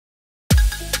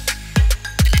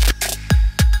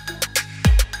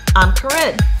I'm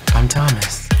Corinne. I'm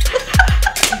Thomas.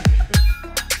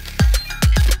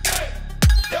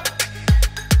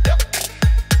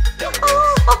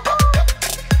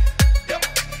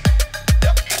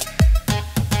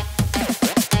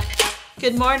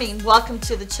 Good morning. Welcome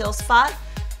to the Chill Spot.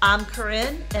 I'm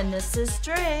Corinne, and this is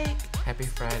Drake. Happy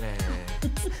Friday.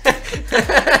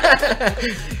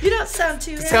 You don't sound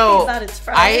too happy about it's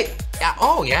Friday.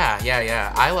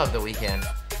 Yeah. I love the weekend.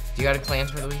 Do you got any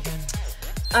plans for the weekend?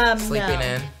 Sleeping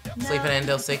in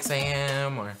till 6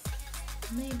 a.m. or?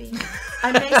 Maybe.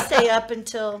 I may stay up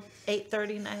until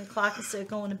 8:30, 9 o'clock instead of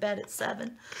going to bed at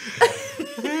 7.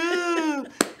 It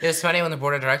was funny when the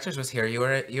board of directors was here. You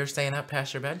were staying up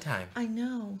past your bedtime. I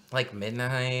know. Like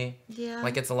midnight. Yeah.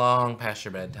 Like it's long past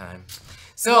your bedtime.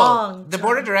 So the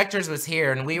board of directors was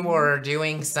here, and we were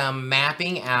doing some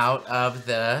mapping out of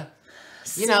the,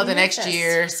 the next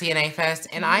year CNA Fest,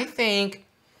 and I think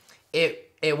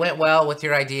it went well with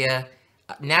your idea.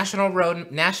 National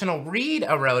Read a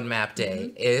Roadmap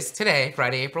Day is today,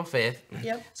 Friday, April 5th.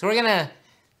 Yep. So we're gonna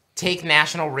take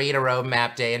National Read a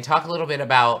Roadmap Day and talk a little bit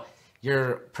about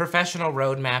your professional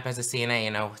roadmap as a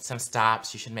CNA. Some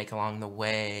stops you should make along the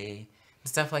way and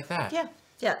stuff like that.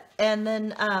 Yeah, and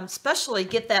then especially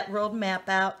get that roadmap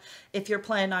out if you're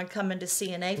planning on coming to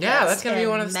CNA Fest. Yeah, that's gonna be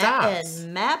one of the stops.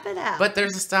 And map it out. But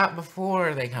there's a stop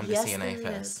before they come to CNA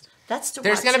there Fest. Is. That's to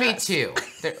There's watch gonna be us. 2.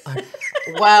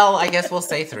 Well, I guess we'll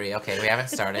say 3. Okay, we haven't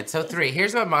started. So 3.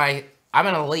 Here's what I'm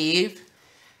gonna leave.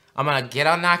 I'm gonna get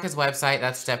on NAHCA's website.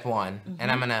 That's step 1,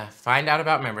 and I'm gonna find out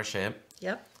about membership.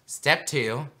 Yep. Step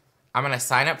 2, I'm gonna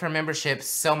sign up for membership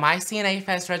so my CNA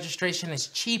Fest registration is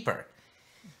cheaper.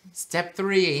 Step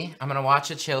 3, I'm gonna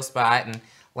watch a chill spot and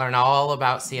learn all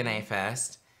about CNA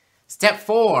Fest. Step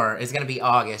 4 is gonna be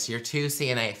August, your 2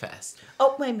 CNA Fest.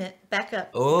 Oh, wait a minute. Back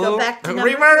up. Oh, go back to number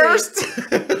reversed.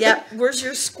 3. Yep. Where's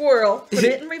your squirrel? Put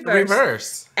it in reverse.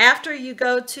 Reverse. After you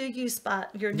go to U-Spot,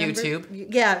 your number. YouTube?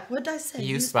 Yeah. What did I say?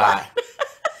 U-Spot.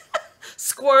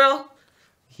 Squirrel.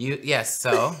 Yes,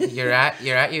 so you're at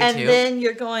YouTube. And then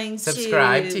you're going to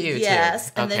subscribe to YouTube.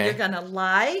 Yes, and then you're gonna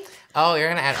like. Oh, you're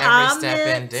gonna add comment, every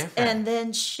step in different. And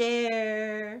then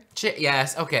share.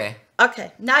 Yes, okay.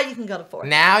 Okay, now you can go to 4.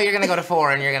 Now you're gonna go to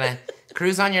 4, and you're gonna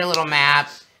cruise on your little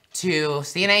map to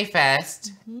CNA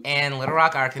Fest in Little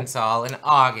Rock, Arkansas in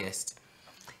August.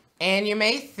 And you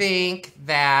may think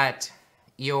that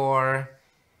your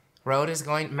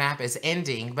map is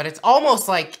ending, but it's almost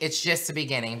like it's just the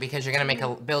beginning because you're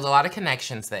gonna build a lot of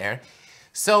connections there.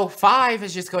 So 5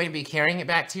 is just going to be carrying it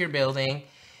back to your building,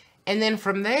 and then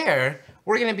from there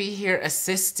we're gonna be here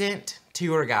assistant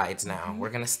tour guides now. We're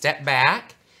gonna step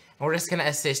back and we're just gonna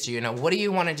assist you. What do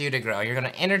you want to do to grow? You're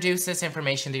gonna introduce this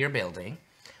information to your building,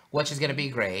 which is gonna be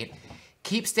great.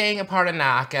 Keep staying a part of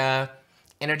NAHCA.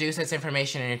 Introduce this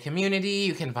information in your community.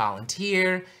 You can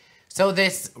volunteer. So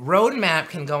this roadmap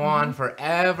can go on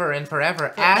forever and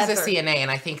forever as a CNA,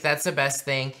 and I think that's the best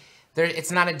thing.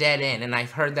 It's not a dead end, and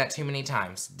I've heard that too many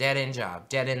times. Dead end job,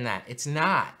 dead end that. It's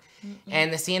not.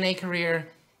 And the CNA career,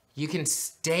 you can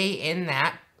stay in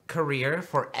that career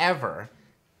forever.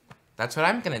 That's what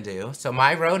I'm going to do. So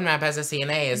my roadmap as a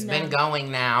CNA has been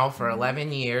going now for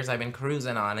 11 years. I've been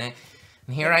cruising on it,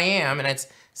 and here I am, and it's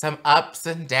some ups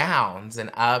and downs,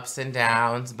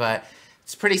 but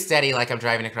it's pretty steady, like I'm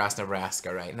driving across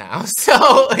Nebraska right now.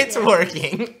 So it's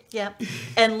working. Yeah.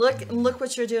 And look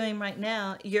what you're doing right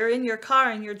now. You're in your car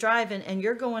and you're driving and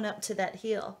you're going up to that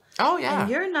hill. Oh, yeah. And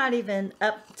you're not even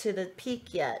up to the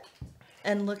peak yet.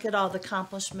 And look at all the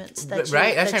accomplishments that you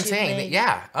Right, that's what I'm saying.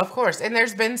 Yeah, of course. And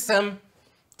there's been some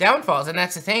downfalls, and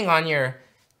that's the thing. On your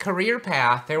career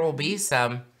path, there will be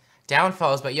some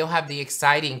downfalls, but you'll have the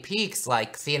exciting peaks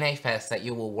like CNA Fest that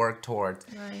you will work towards.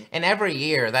 Right. And every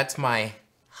year, that's my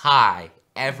high.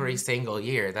 Every single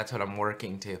year, that's what I'm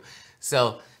working to.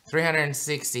 So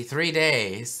 363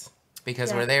 days,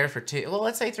 because we're there for 2. Well,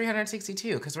 let's say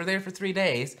 362, because we're there for 3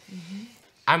 days.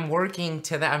 I'm working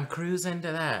to that. I'm cruising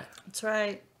to that. That's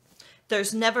right.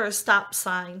 There's never a stop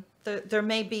sign. There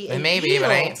may be a yield.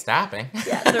 But I ain't stopping.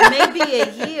 Yeah, there may be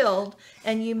a yield,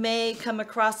 and you may come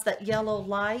across that yellow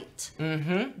light.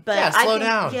 But yeah, slow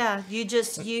down. Yeah, you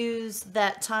just use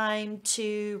that time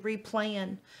to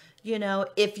replan.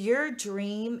 If your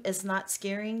dream is not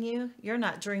scaring you, you're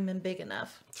not dreaming big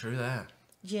enough. True that.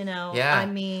 Yeah. I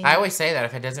mean, I always say that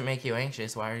if it doesn't make you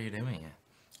anxious, why are you doing it?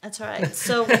 That's right.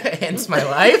 So hence my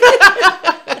life.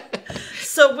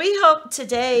 So we hope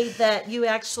today that you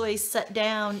actually sit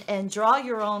down and draw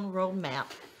your own roadmap.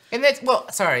 And that's,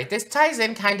 this ties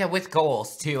in kind of with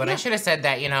goals too. And I should have said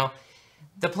that,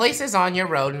 the places on your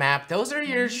roadmap, those are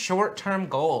your short-term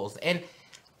goals. And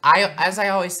as I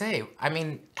always say, I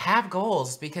mean, have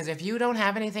goals, because if you don't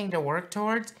have anything to work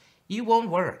towards, you won't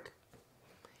work.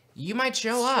 You might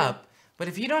show up, but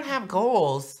if you don't have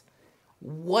goals,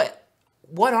 what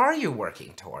are you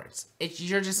working towards?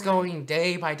 You're just going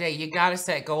day by day. You got to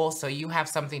set goals so you have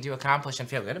something to accomplish and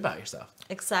feel good about yourself.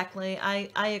 Exactly. I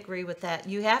agree with that.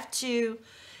 You have to,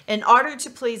 in order to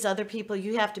please other people,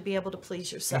 you have to be able to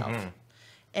please yourself. Mm-hmm.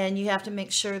 And you have to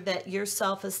make sure that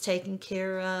yourself is taken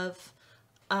care of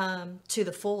to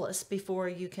the fullest before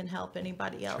you can help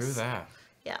anybody else. True that.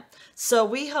 Yeah. So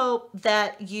we hope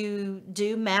that you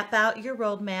do map out your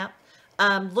roadmap.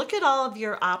 Look at all of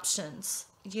your options.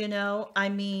 You know, I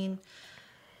mean,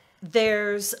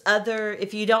 there's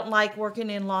if you don't like working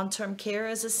in long-term care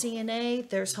as a CNA,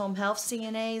 there's home health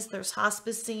CNAs, there's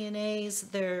hospice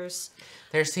CNAs, there's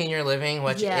senior living,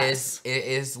 which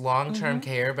is long-term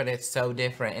care, but it's so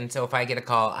different. And so if I get a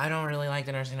call, I don't really like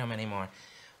the nursing home anymore,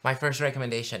 my first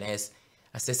recommendation is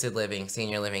assisted living,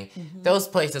 senior living. Mm-hmm. Those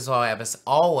places will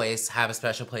always have a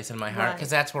special place in my heart, because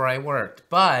that's where I worked.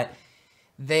 But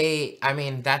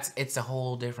it's a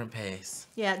whole different pace.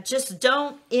 Yeah, just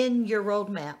don't end your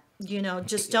roadmap. You know,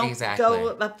 just don't go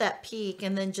up that peak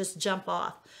and then just jump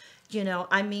off. You know,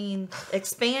 I mean,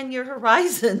 expand your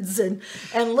horizons and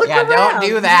look around. Yeah, don't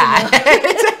do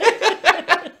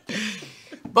that. You know?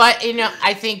 But, you know,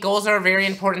 I think goals are a very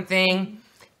important thing.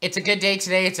 It's a good day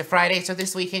today. It's a Friday. So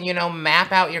this weekend, you know,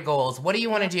 map out your goals. What do you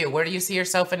want to do? Where do you see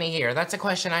yourself in a year? That's a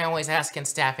question I always ask in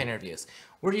staff interviews.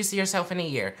 Where do you see yourself in a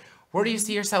year? Where do you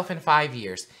see yourself in 5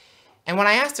 years? And when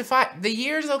I asked the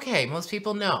year's okay. Most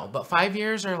people know. But 5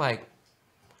 years are like,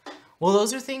 well,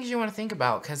 those are things you want to think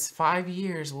about, because 5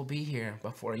 years will be here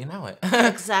before you know it.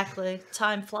 Exactly.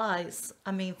 Time flies.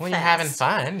 I mean, when fast. You're having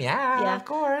fun. Yeah, of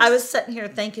course. I was sitting here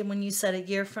thinking when you said a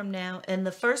year from now, and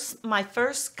my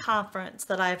first conference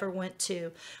that I ever went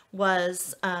to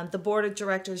was the board of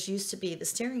directors used to be the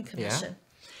steering commission. Yeah.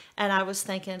 And I was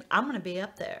thinking, I'm going to be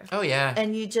up there. Oh, yeah.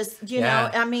 And you just, you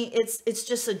know, I mean, it's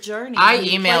just a journey. I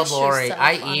emailed Lori.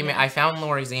 I found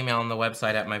Lori's email on the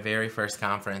website at my very first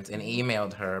conference and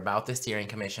emailed her about the steering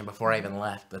commission before I even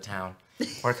left the town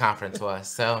where conference was.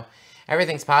 So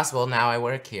everything's possible. Now I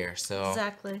work here. So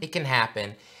it can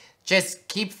happen. Just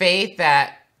keep faith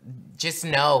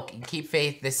keep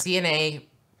faith. The CNA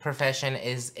profession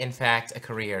is, in fact, a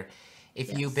career.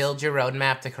 If you build your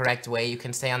roadmap the correct way, you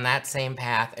can stay on that same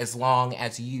path as long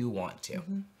as you want to.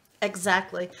 Mm-hmm.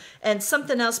 Exactly. And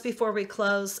something else before we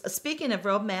close. Speaking of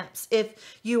roadmaps,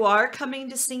 if you are coming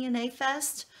to CNA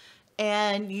Fest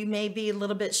and you may be a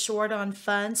little bit short on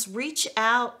funds, reach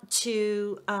out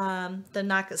to the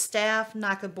NAHCA staff,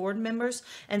 NAHCA board members,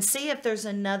 and see if there's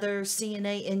another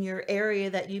CNA in your area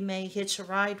that you may hitch a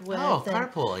ride with. Oh,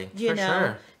 carpooling, for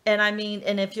sure. And I mean,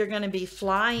 and if you're going to be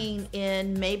flying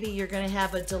in, maybe you're going to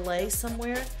have a delay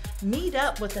somewhere, meet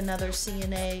up with another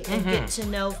CNA and get to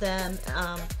know them.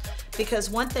 Because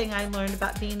one thing I learned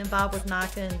about being involved with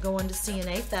NAHCA and going to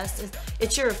CNA Fest is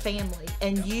it's your family,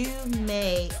 and you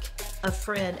make a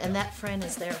friend, and that friend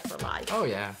is there for life. Oh,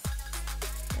 yeah.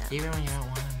 Even when you don't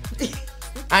want them to be.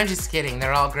 I'm just kidding.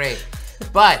 They're all great.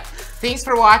 But thanks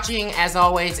for watching, as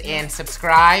always, and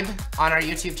subscribe on our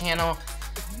YouTube channel.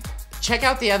 Check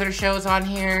out the other shows on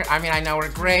here. I mean, I know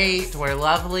we're great, we're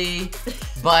lovely,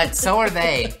 but so are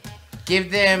they.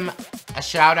 Give them a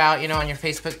shout out, you know, on your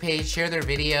Facebook page. Share their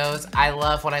videos. I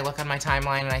love when I look on my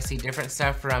timeline and I see different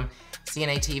stuff from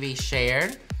CNA-TV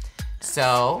shared.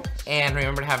 So, and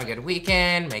remember to have a good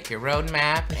weekend, make your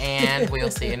roadmap, and we'll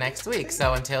see you next week.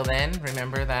 So until then,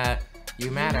 remember that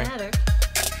you matter.